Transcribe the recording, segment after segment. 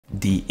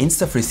The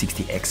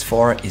Insta360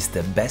 X4 is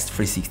the best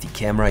 360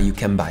 camera you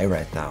can buy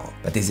right now.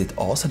 But is it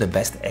also the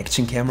best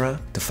action camera?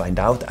 To find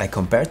out, I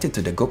compared it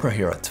to the GoPro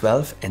Hero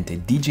 12 and the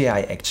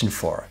DJI Action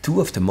 4,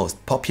 two of the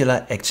most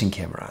popular action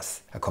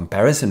cameras. A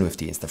comparison with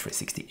the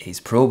Insta360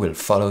 Ace Pro will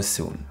follow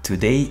soon.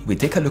 Today, we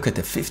take a look at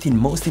the 15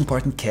 most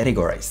important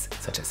categories,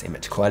 such as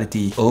image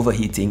quality,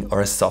 overheating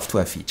or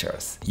software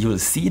features. You will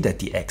see that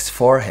the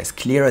X4 has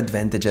clear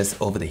advantages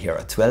over the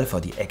Hero 12 or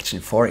the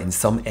Action 4 in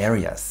some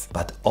areas,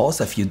 but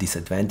also a few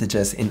disadvantages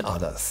in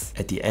others.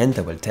 At the end,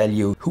 I will tell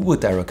you who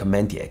would I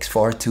recommend the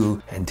X4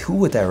 to and who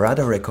would I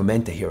rather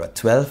recommend the Hero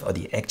 12 or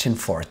the Action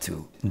 4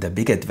 to. The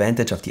big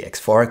advantage of the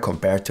X4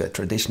 compared to a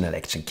traditional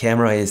action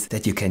camera is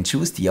that you can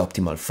choose the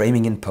optimal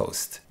framing in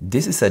post.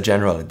 This is a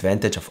general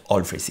advantage of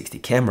all 360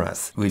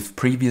 cameras. With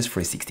previous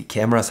 360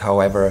 cameras,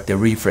 however, the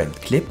reframed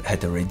clip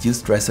had a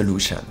reduced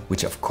resolution,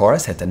 which of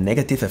course had a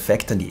negative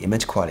effect on the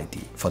image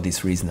quality. For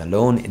this reason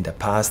alone, in the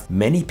past,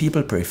 many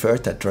people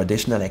preferred a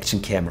traditional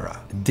action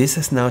camera. This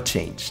has now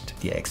changed.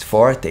 The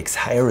X4 takes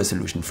higher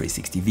resolution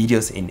 360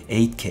 videos in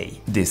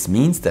 8K. This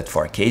means that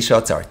 4K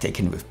shots are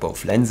taken with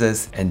both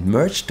lenses and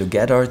merged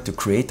together to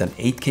create an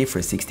 8K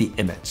 360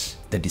 image.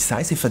 The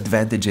decisive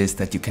advantage is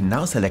that you can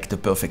now select the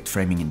perfect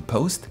framing in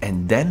post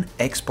and then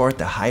export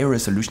a higher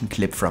resolution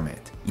clip from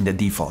it. In the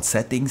default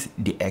settings,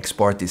 the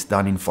export is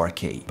done in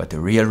 4K, but the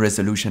real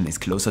resolution is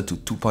closer to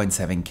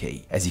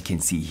 2.7K. As you can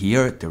see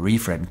here, the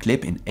reframed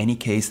clip in any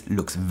case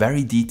looks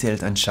very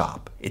detailed and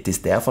sharp. It is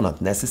therefore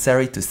not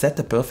necessary to set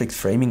the perfect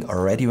framing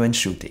already when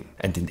shooting.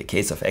 And in the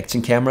case of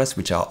action cameras,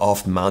 which are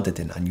often mounted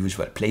in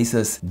unusual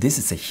places, this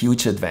is a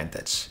huge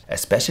advantage.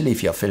 Especially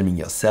if you are filming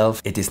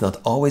yourself, it is not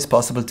always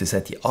possible to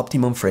set the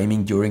optimum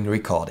framing during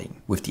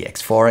recording. With the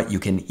X4, you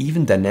can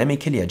even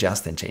dynamically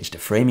adjust and change the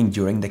framing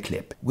during the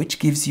clip, which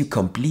gives you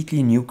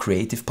completely new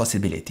creative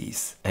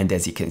possibilities. And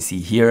as you can see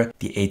here,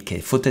 the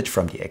 8K footage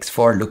from the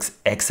X4 looks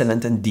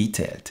excellent and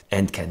detailed,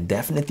 and can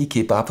definitely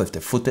keep up with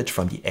the footage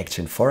from the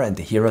Action 4 and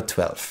the Hero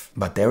 12.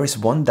 But there is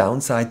one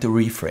downside to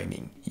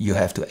reframing. You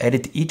have to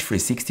edit each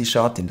 360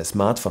 shot in the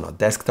smartphone or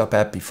desktop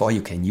app before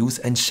you can use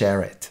and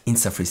share it.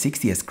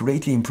 Insta360 has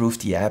greatly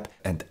improved the app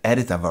and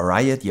added a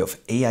variety of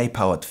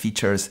AI-powered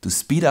features to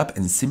speed up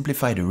and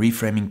simplify the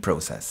reframing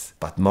process.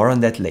 But more on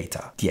that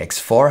later. The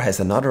X4 has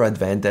another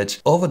advantage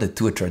over the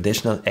two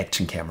traditional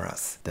action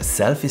cameras. The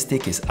selfie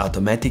stick is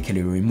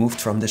automatically removed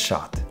from the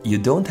shot. You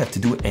don't have to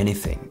do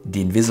anything.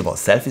 The invisible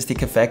selfie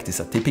stick effect is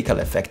a typical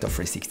effect of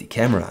 360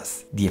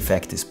 cameras. The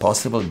effect is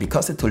possible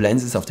because the two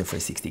lenses of the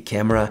 360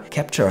 camera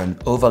capture an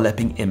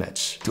overlapping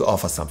image. To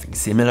offer something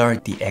similar,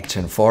 the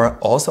Action 4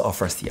 also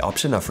offers the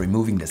option of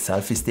removing the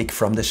selfie stick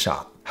from the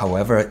shot.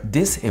 However,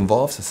 this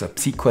involves a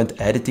subsequent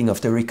editing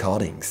of the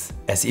recordings,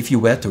 as if you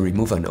were to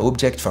remove an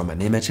object from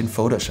an image in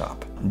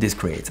Photoshop. This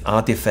creates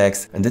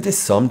artifacts, and it is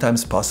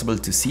sometimes possible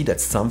to see that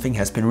something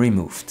has been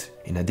removed.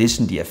 In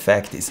addition, the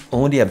effect is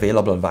only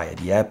available via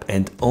the app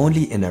and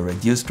only in a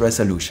reduced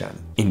resolution.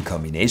 In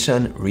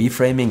combination,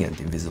 reframing and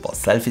invisible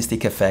selfie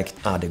stick effect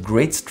are the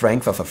great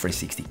strength of a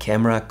 360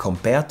 camera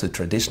compared to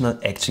traditional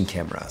action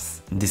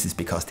cameras. This is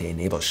because they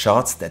enable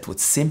shots that would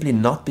simply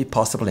not be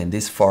possible in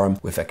this form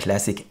with a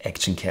classic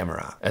action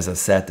camera. As I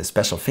said, the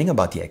special thing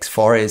about the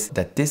X4 is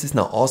that this is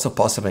now also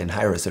possible in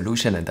high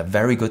resolution and a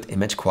very good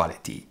image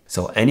quality.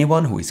 So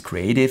anyone who is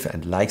creative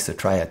and likes to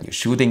try out new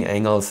shooting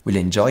angles will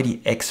enjoy the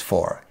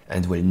X4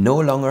 and will no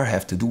longer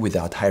have to do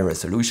without high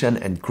resolution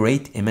and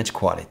great image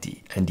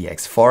quality. And the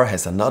X4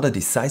 has another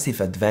decisive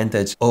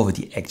advantage over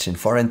the Action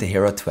 4 and the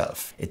Hero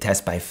 12. It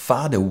has by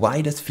far the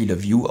widest field of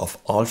view of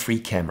all three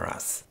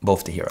cameras.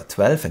 Both the Hero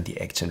 12 and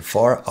the Action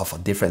 4 offer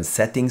different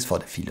settings for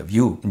the field of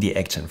view. The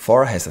Action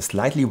 4 has a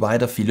slightly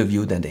wider field of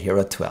view than the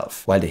Hero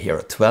 12, while the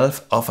Hero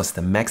 12 offers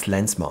the Max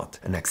Lens Mod,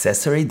 an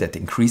accessory that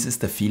increases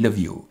the field of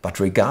view. But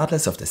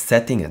regardless of the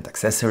setting and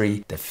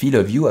accessory, the field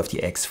of view of the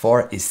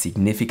X4 is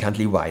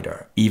significantly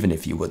wider. Even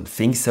if you wouldn't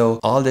think so,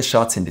 all the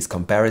shots in this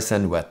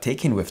comparison were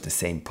taken with the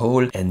same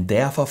pole and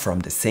therefore from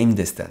the same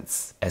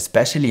distance.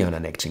 Especially on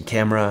an action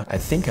camera, I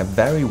think a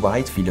very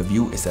wide field of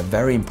view is a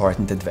very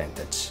important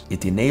advantage.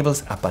 It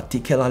enables a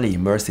particularly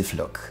immersive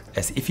look,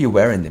 as if you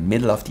were in the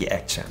middle of the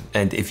action.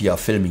 And if you are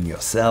filming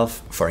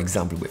yourself, for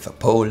example with a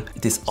pole,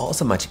 it is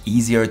also much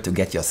easier to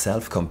get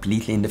yourself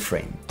completely in the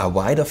frame. A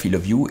wider field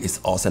of view is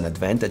also an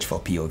advantage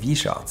for POV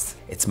shots.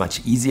 It's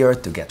much easier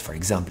to get, for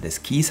example, the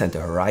skis and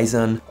the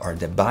horizon, or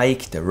the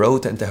bike, the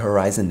road and the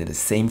horizon in the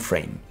same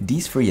frame.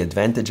 These three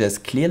advantages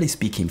clearly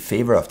speak in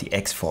favor of the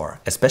X4,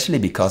 especially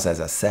because,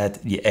 as I said,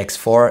 the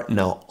X4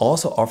 now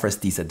also offers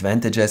these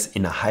advantages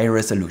in a high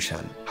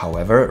resolution.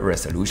 However,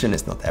 resolution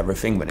is not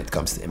everything when it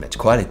comes to image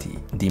quality.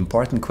 The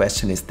important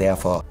question is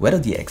therefore whether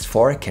the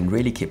X4 can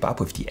really keep up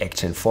with the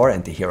Action 4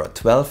 and the Hero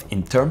 12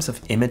 in terms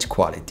of image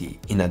quality.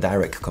 In a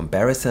direct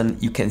comparison,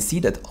 you can see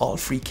that all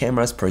three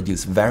cameras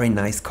produce very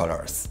nice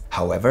colors.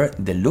 However,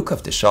 the look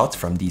of the shots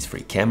from these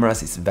three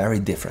cameras is very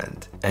different.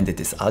 different, and it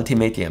is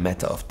ultimately a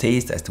matter of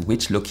taste as to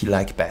which look you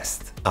like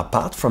best.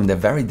 Apart from the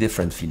very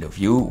different field of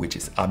view, which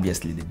is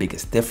obviously the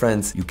biggest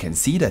difference, you can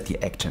see that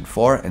the Action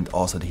 4 and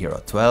also the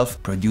Hero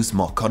 12 produce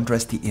more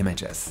contrasty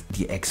images.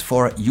 The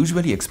X4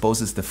 usually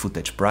exposes the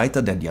footage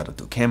brighter than the other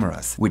two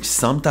cameras, which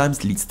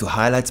sometimes leads to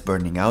highlights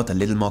burning out a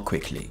little more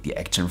quickly. The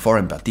Action 4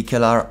 in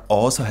particular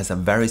also has a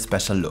very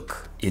special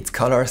look. Its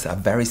colors are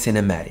very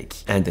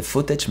cinematic, and the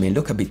footage may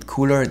look a bit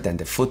cooler than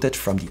the footage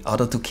from the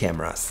other two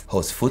cameras,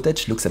 whose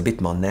footage looks a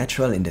bit more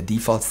natural in the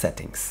default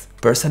settings.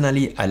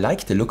 Personally, I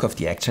like the look of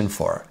the Action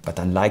 4, but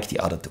unlike the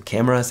other two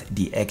cameras,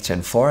 the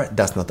Action 4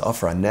 does not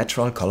offer a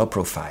natural color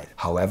profile.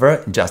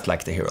 However, just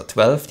like the Hero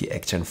 12, the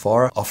Action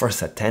 4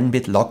 offers a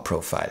 10-bit log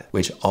profile,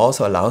 which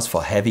also allows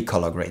for heavy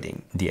color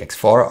grading. The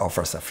X4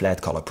 offers a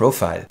flat color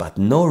profile, but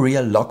no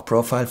real log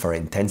profile for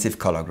intensive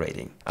color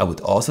grading. I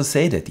would also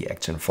say that the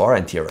Action 4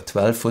 and Hero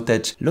 12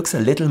 footage looks a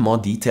little more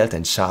detailed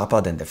and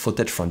sharper than the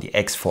footage from the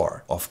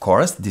X4. Of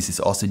course, this is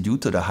also due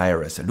to the higher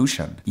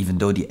resolution. Even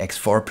though the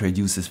X4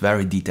 produces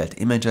very detailed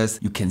images,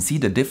 you can see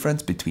the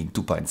difference between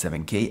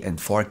 2.7K and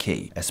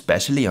 4K,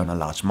 especially on a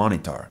large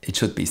monitor. It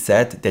should be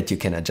said that you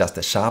can adjust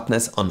the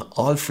sharpness on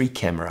all three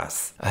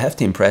cameras. I have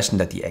the impression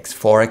that the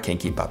X4 can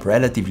keep up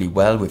relatively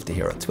well with the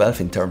Hero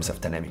 12 in terms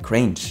of dynamic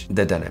range.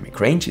 The dynamic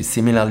range is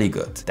similarly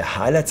good, the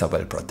highlights are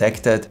well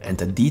protected, and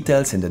the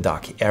details in the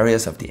dark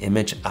areas of the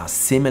image are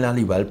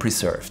similarly well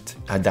preserved.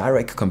 A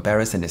direct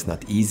comparison is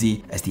not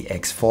easy, as the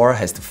X4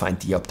 has to find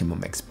the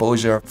optimum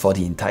exposure for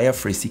the entire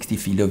 360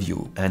 field of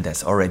view, and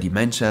as already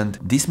mentioned,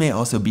 this may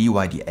also be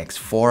why the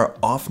X4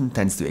 often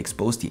tends to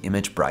expose the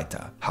image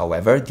brighter.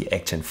 However, the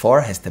Action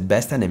 4 has the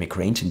best dynamic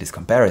range in this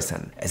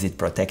comparison, as it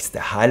protects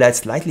the highlights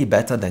slightly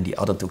better than the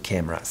other two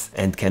cameras,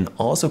 and can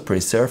also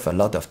preserve a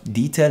lot of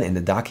detail in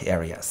the dark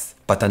areas.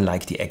 But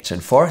unlike the Action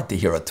 4, the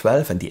Hero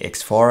 12 and the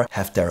X4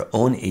 have their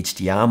own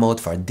HDR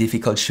mode for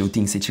difficult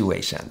shooting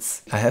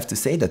situations. I have to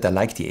say that I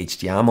like the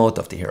HDR mode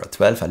of the Hero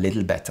 12 a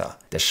little better.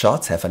 The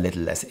shots have a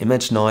little less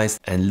image noise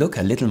and look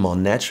a little more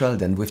natural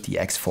than with the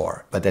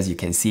X4. But as you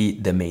can see,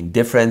 the main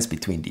difference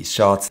between these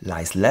shots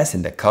lies less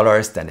in the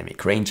colors,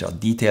 dynamic range or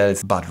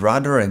details, but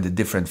rather in the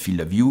different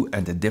field of view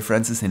and the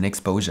differences in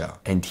exposure.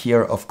 And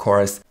here, of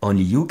course,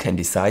 only you can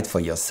decide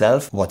for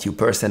yourself what you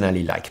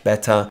personally like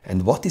better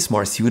and what is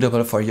more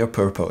suitable for your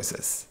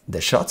purposes. The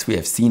shots we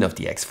have seen of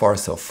the X4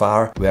 so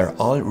far were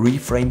all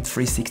reframed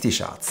 360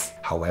 shots.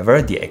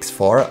 However, the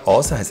X4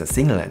 also has a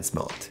single lens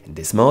mode. In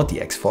this mode, the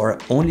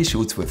X4 only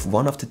shoots with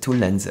one of the two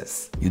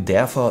lenses. You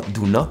therefore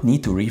do not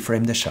need to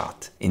reframe the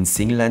shot. In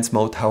single lens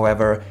mode,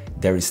 however,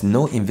 there is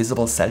no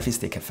invisible selfie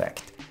stick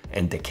effect,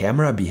 and the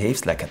camera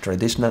behaves like a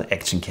traditional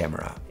action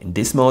camera. In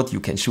this mode, you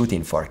can shoot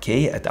in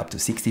 4K at up to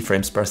 60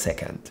 frames per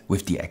second.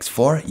 With the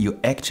X4, you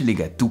actually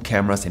get two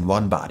cameras in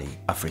one body,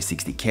 a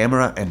 360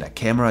 camera and a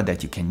camera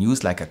that you can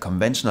use like a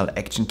conventional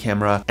action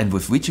camera and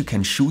with which you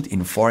can shoot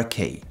in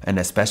 4K. And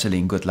especially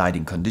in good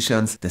lighting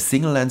conditions, the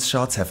single lens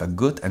shots have a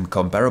good and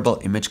comparable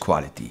image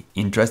quality.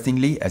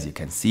 Interestingly, as you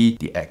can see,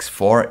 the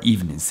X4,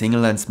 even in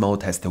single lens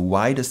mode, has the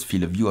widest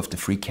field of view of the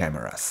three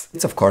cameras.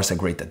 It's of course a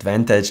great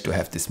advantage to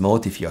have this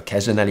mode if you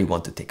occasionally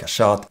want to take a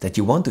shot that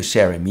you want to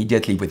share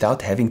immediately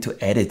without having to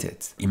edit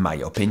it. In my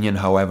opinion,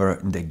 however,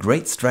 the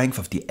great strength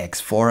of the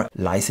X4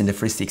 lies in the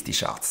 360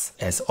 shots.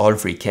 As all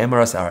three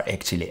cameras are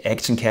actually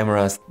action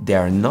cameras, they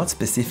are not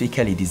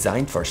specifically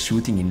designed for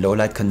shooting in low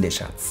light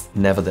conditions.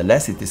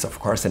 Nevertheless, it is of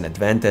course an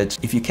advantage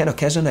if you can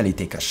occasionally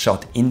take a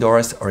shot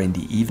indoors or in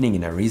the evening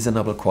in a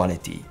reasonable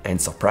quality.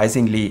 And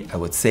surprisingly, I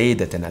would say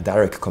that in a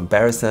direct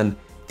comparison,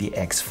 the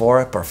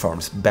X4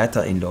 performs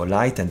better in low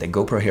light than the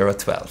GoPro Hero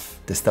 12.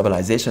 The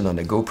stabilization on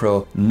the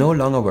GoPro no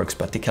longer works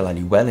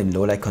particularly well in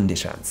low light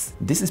conditions.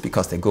 This is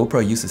because the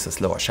GoPro uses a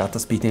slower shutter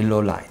speed in low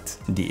light.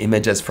 The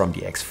images from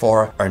the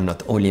X4 are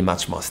not only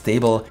much more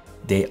stable,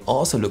 they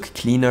also look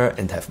cleaner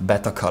and have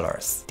better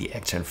colors. The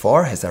Action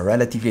 4 has a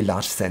relatively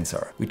large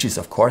sensor, which is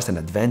of course an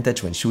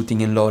advantage when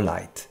shooting in low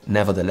light.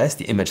 Nevertheless,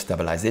 the image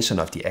stabilization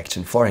of the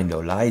Action 4 in low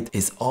light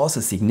is also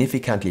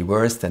significantly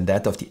worse than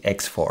that of the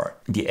X4.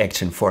 The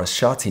Action 4's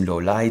shots in low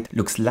light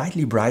look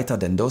slightly brighter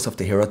than those of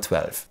the Hero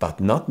 12, but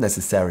not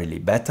necessarily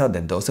better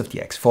than those of the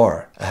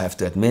X4. I have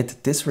to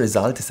admit, this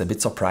result is a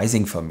bit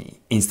surprising for me.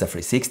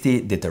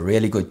 Insta360 did a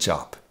really good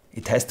job.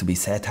 It has to be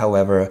said,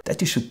 however,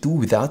 that you should do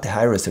without the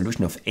high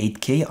resolution of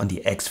 8K on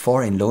the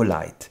X4 in low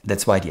light.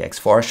 That's why the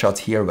X4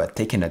 shots here were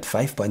taken at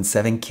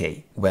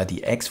 5.7K. Where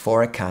the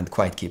X4 can't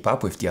quite keep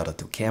up with the other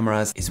two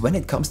cameras is when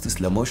it comes to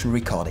slow motion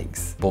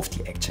recordings. Both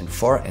the Action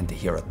 4 and the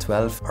Hero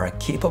 12 are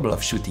capable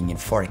of shooting in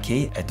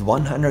 4K at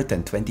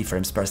 120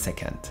 frames per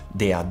second.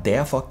 They are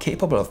therefore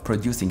capable of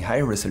producing high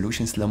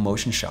resolution slow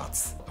motion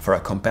shots. For a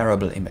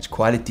comparable image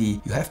quality,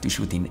 you have to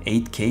shoot in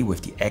 8K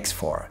with the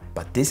X4,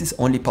 but this is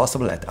only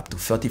possible at up to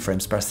 30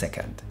 frames per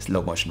second.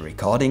 Slow motion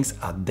recordings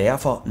are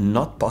therefore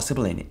not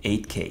possible in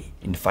 8K.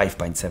 In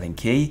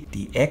 5.7K,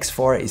 the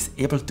X4 is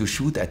able to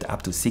shoot at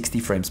up to 60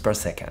 frames per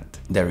second.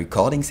 The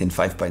recordings in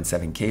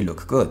 5.7K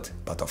look good,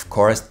 but of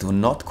course do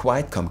not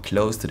quite come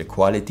close to the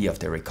quality of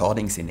the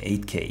recordings in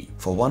 8K.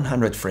 For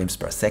 100 frames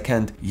per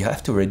second, you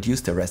have to reduce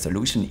the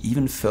resolution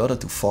even further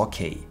to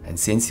 4K, and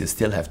since you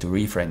still have to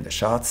reframe the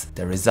shots,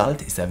 the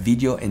result is a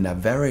video in a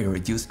very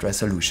reduced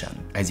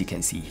resolution. As you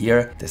can see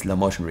here, the slow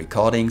motion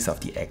recordings of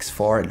the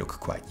X4 look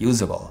quite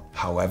usable.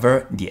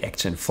 However, the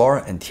Action 4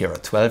 and Hero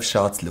 12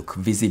 shots look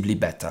visibly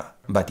better.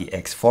 But the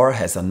X4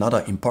 has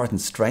another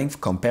important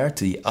strength compared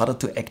to the other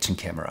two action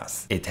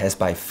cameras. It has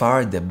by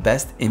far the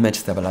best image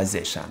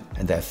stabilization,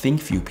 and I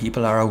think few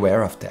people are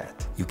aware of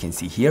that. You can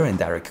see here in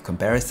direct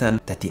comparison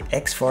that the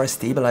X4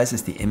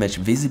 stabilizes the image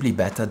visibly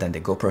better than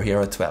the GoPro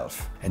Hero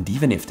 12. And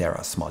even if there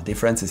are small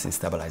differences in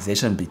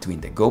stabilization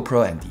between the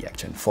GoPro and the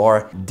Action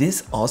 4,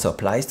 this also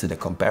applies to the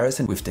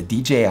comparison with the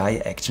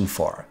DJI Action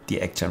 4.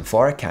 The Action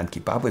 4 can't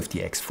keep up with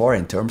the X4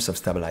 in terms of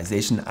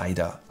stabilization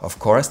either. Of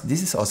course,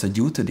 this is also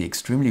due to the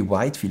extremely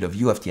wide field of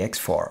view of the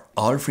X4.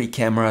 All three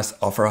cameras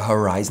offer a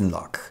horizon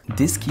lock.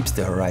 This keeps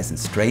the horizon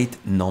straight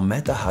no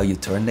matter how you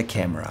turn the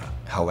camera.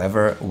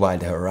 However, while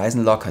the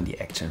horizon lock on the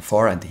Action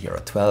 4 and the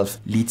Hero 12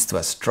 leads to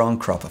a strong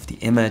crop of the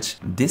image,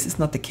 this is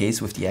not the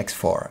case with the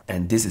X4,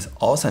 and this is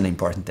also an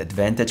important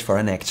advantage for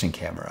an action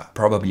camera.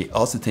 Probably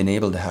also to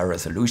enable the high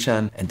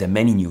resolution and the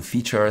many new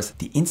features,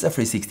 the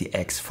Insta360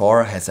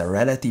 X4 has a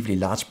relatively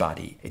large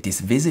body. It is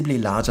visibly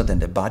larger than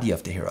the body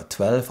of the Hero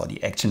 12 or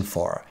the Action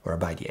 4,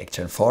 whereby the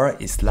Action 4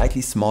 is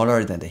slightly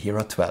smaller than the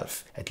Hero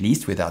 12, at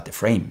least without the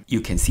frame.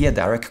 You can see a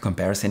direct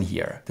comparison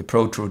here. The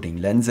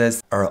protruding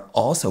lenses are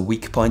also a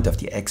weak point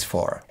of the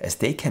X4, as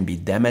they can be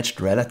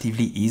damaged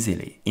relatively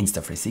easily.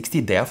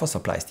 Insta360 therefore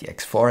supplies the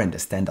X4 in the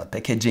standard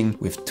packaging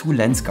with two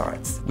lens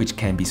guards, which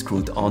can be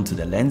screwed onto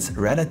the lens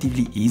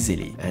relatively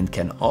easily and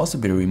can also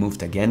be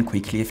removed again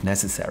quickly if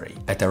necessary.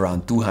 At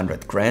around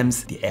 200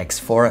 grams, the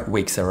X4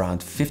 weighs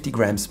around 50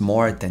 grams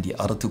more than the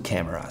other two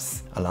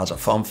cameras. A larger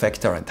form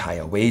factor and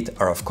higher weight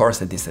are of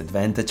course a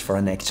disadvantage for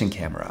an action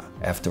camera.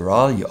 After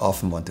all, you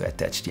often want to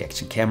attach the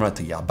action camera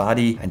to your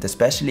body, and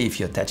especially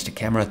if you attach the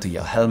camera to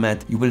your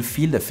helmet, you will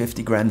feel the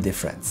 50-gram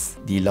difference.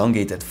 The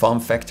elongated form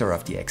factor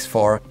of the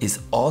X4 is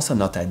also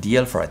not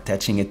ideal for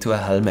attaching it to a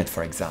helmet,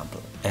 for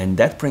example. And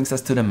that brings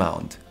us to the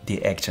mount.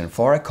 The Action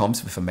 4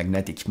 comes with a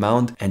magnetic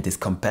mount and is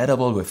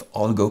compatible with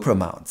all GoPro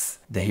mounts.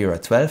 The Hero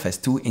 12 has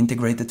two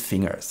integrated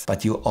fingers,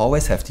 but you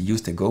always have to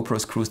use the GoPro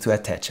screws to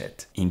attach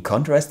it. In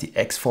contrast, the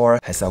X4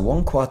 has a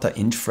 1/4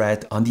 inch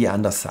thread on the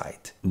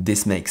underside.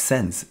 This makes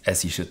sense,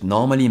 as you should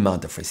normally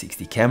mount a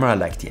 360 camera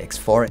like the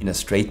X4 in a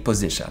straight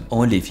position.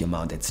 Only if you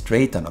mount it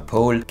straight on a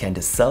pole can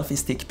the selfie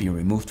stick be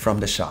removed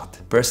from the shot.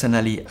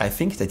 Personally, I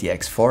think that the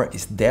X4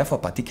 is therefore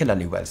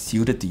particularly well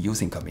suited to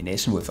use in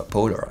combination with a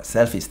pole or a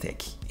selfie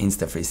stick.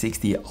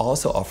 Insta360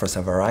 also offers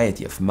a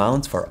variety of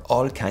mounts for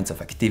all kinds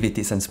of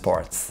activities and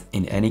sports.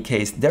 In any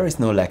case, there is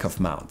no lack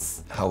of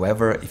mounts.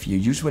 However, if you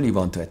usually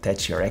want to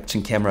attach your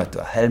action camera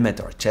to a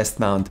helmet or chest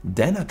mount,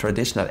 then a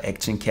traditional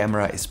action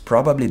camera is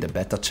probably the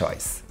better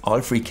choice. All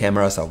three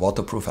cameras are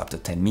waterproof up to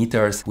 10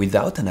 meters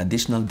without an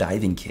additional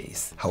diving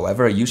case.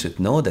 However, you should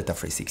know that a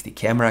 360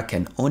 camera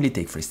can only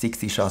take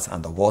 360 shots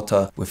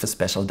underwater with a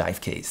special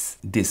dive case.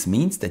 This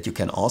means that you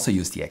can also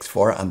use the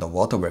X4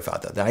 underwater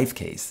without a dive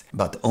case,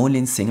 but only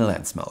in single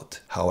lens mode.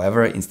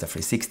 However,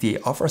 Insta360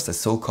 offers a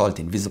so-called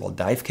invisible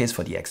dive case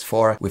for the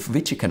X4, with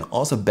which you can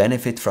also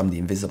benefit from the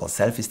invisible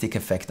selfie stick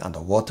effect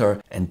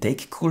underwater and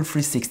take cool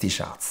 360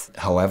 shots.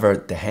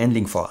 However, the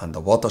handling for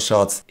underwater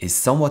shots is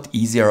somewhat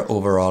easier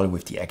overall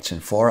with the Action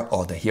 4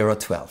 or the Hero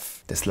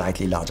 12. The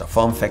slightly larger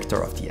form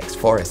factor of the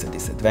X4 is a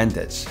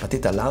disadvantage, but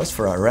it allows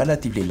for a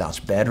relatively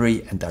large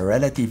battery and a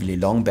relatively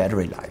long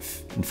battery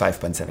life. In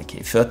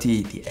 5.7K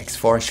 30, the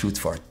X4 shoots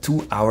for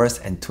 2 hours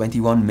and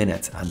 21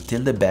 minutes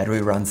until the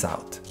battery runs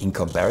out. In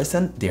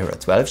comparison, the Hero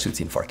 12 shoots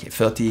in 4K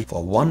 30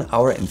 for 1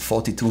 hour and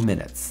 42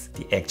 minutes,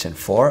 the Action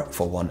 4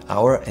 for 1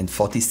 hour and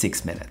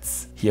 46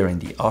 minutes. Here in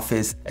the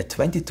office, at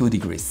 22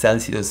 degrees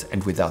Celsius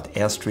and without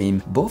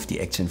airstream, both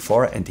the Action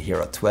 4 and the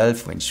Hero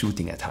 12, when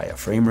shooting at higher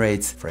frame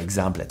rates, for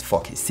example at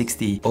 4K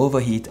 60,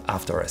 overheat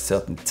after a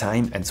certain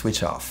time and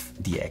switch off.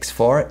 The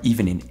X4,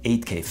 even in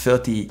 8K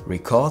 30,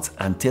 records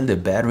until the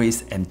battery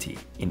is empty.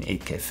 In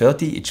 8K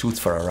 30, it shoots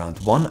for around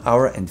 1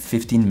 hour and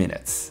 15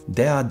 minutes.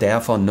 There are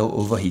therefore no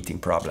overheating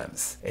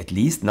problems, at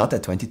least not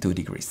at 22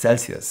 degrees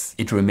Celsius.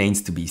 It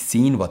remains to be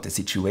seen what the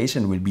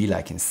situation will be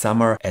like in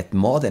summer at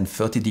more than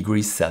 30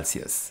 degrees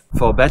Celsius.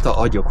 For better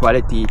audio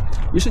quality,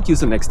 you should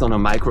use an external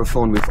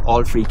microphone with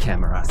all three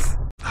cameras.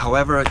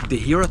 However, the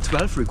Hero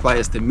 12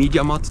 requires the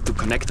Media Mod to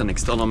connect an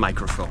external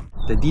microphone.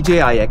 The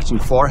DJI Action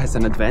 4 has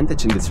an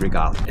advantage in this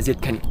regard, as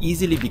it can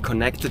easily be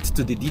connected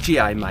to the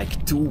DJI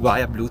Mic 2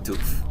 via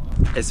Bluetooth.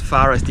 As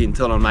far as the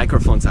internal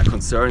microphones are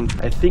concerned,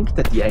 I think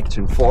that the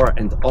Action 4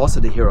 and also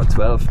the Hero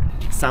 12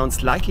 sound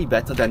slightly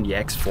better than the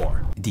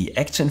X4. The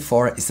Action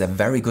 4 is a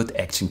very good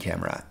action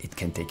camera. It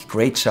can take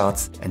great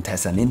shots and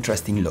has an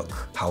interesting look.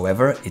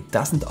 However, it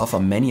doesn't offer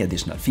many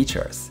additional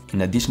features.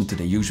 In addition to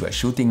the usual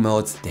shooting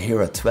modes, the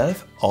Hero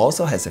 12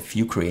 also has a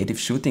few creative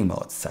shooting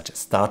modes such as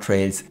start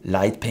rails,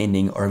 light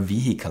painting or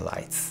vehicle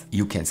lights.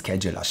 You can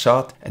schedule a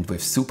shot, and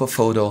with Super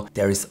Photo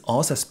there is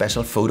also a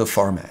special photo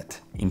format.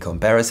 In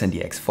comparison, the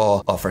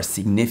X4 offers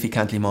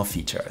significantly more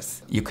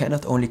features. You can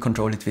not only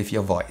control it with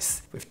your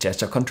voice. With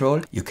gesture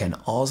control, you can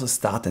also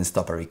start and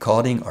stop a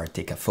recording or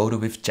take a photo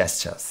with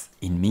gestures.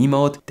 In Me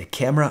Mode, the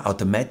camera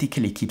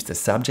automatically keeps the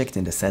subject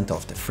in the center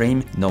of the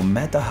frame no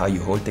matter how you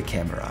hold the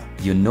camera.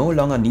 You no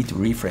longer need to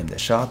reframe the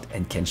shot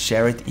and can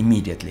share it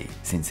immediately.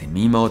 Since in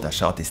Me Mode a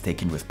shot is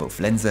taken with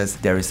both lenses,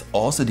 there is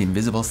also the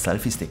invisible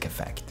selfie stick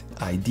effect.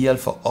 Ideal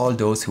for all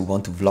those who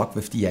want to vlog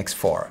with the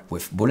X4.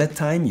 With bullet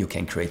time, you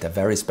can create a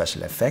very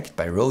special effect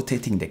by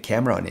rotating the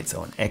camera on its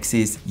own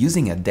axis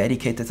using a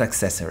dedicated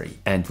accessory.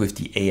 And with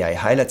the AI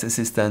Highlights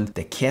Assistant,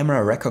 the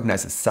camera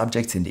recognizes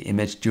subjects in the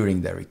image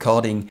during the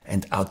recording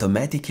and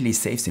automatically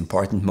saves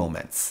important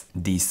moments.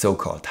 These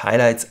so-called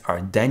highlights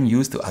are then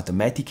used to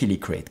automatically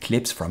create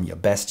clips from your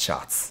best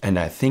shots. And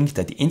I think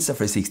that the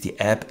Insta360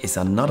 app is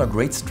another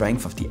great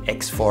strength of the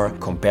X4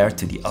 compared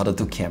to the other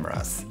two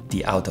cameras.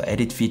 The auto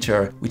edit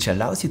feature, which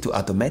allows you to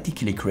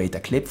automatically create a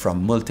clip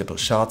from multiple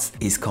shots,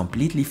 is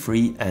completely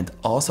free and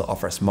also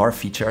offers more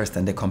features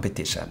than the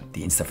competition.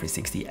 The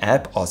Insta360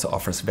 app also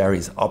offers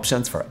various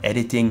options for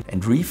editing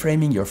and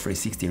reframing your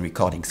 360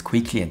 recordings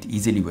quickly and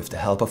easily with the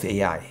help of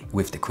AI.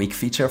 With the quick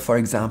feature, for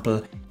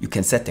example, you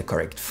can set the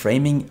correct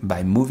framing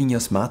by moving your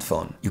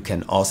smartphone. You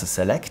can also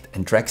select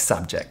and drag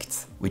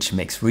subjects, which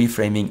makes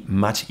reframing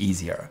much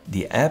easier.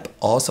 The app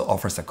also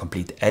offers a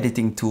complete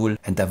editing tool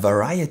and a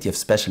variety of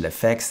special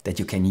effects that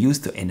you can use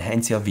to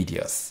enhance your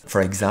videos.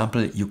 For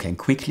example, you can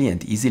quickly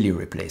and easily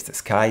replace the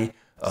sky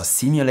or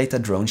simulate a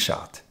drone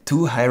shot.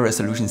 2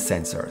 high-resolution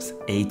sensors,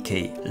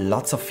 8K,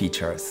 lots of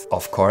features.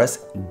 Of course,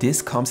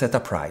 this comes at a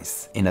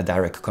price. In a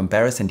direct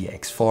comparison, the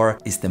X4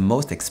 is the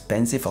most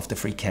expensive of the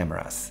 3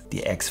 cameras.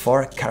 The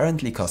X4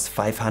 currently costs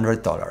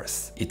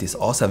 $500. It is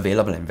also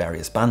available in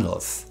various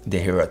bundles. The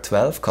Hero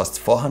 12 costs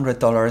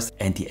 $400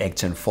 and the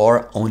Action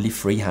 4 only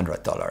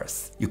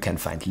 $300. You can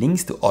find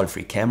links to all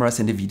 3 cameras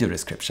in the video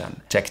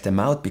description. Check them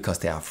out because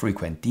they are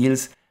frequent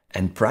deals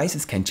and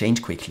prices can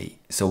change quickly.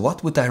 So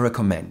what would I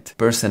recommend?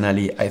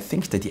 Personally, I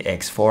think that the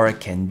X4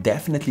 can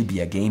definitely be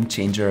a game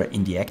changer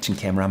in the action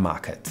camera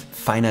market.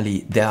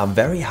 Finally, there are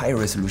very high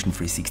resolution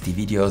 360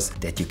 videos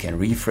that you can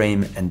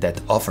reframe and that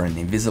offer an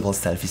invisible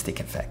selfie stick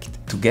effect.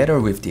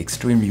 Together with the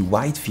extremely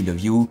wide field of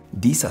view,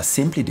 these are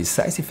simply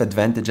decisive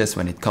advantages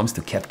when it comes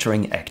to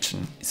capturing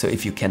action. So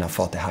if you can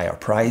afford a higher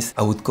price,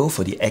 I would go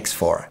for the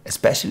X4,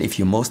 especially if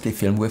you mostly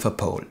film with a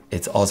pole.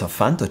 It's also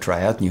fun to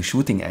try out new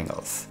shooting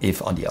angles.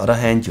 If on the other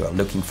hand you are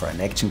looking for an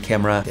action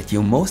camera that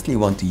you mostly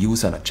want to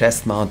use on a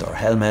chest mount or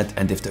helmet,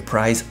 and if the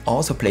price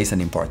also plays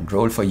an important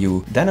role for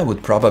you, then I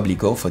would probably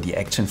go for the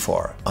Action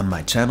 4. On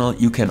my channel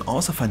you can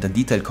also find a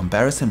detailed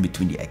comparison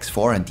between the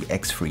X4 and the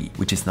X3,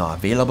 which is now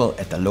available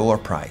at a lower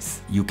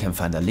price. You can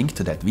find a link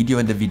to that video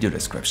in the video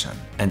description.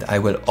 And I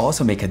will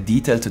also make a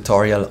detailed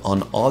tutorial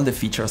on all the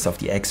features of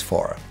the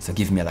X4, so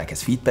give me a like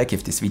as feedback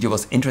if this video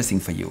was interesting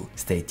for you.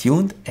 Stay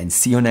tuned and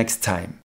see you next time.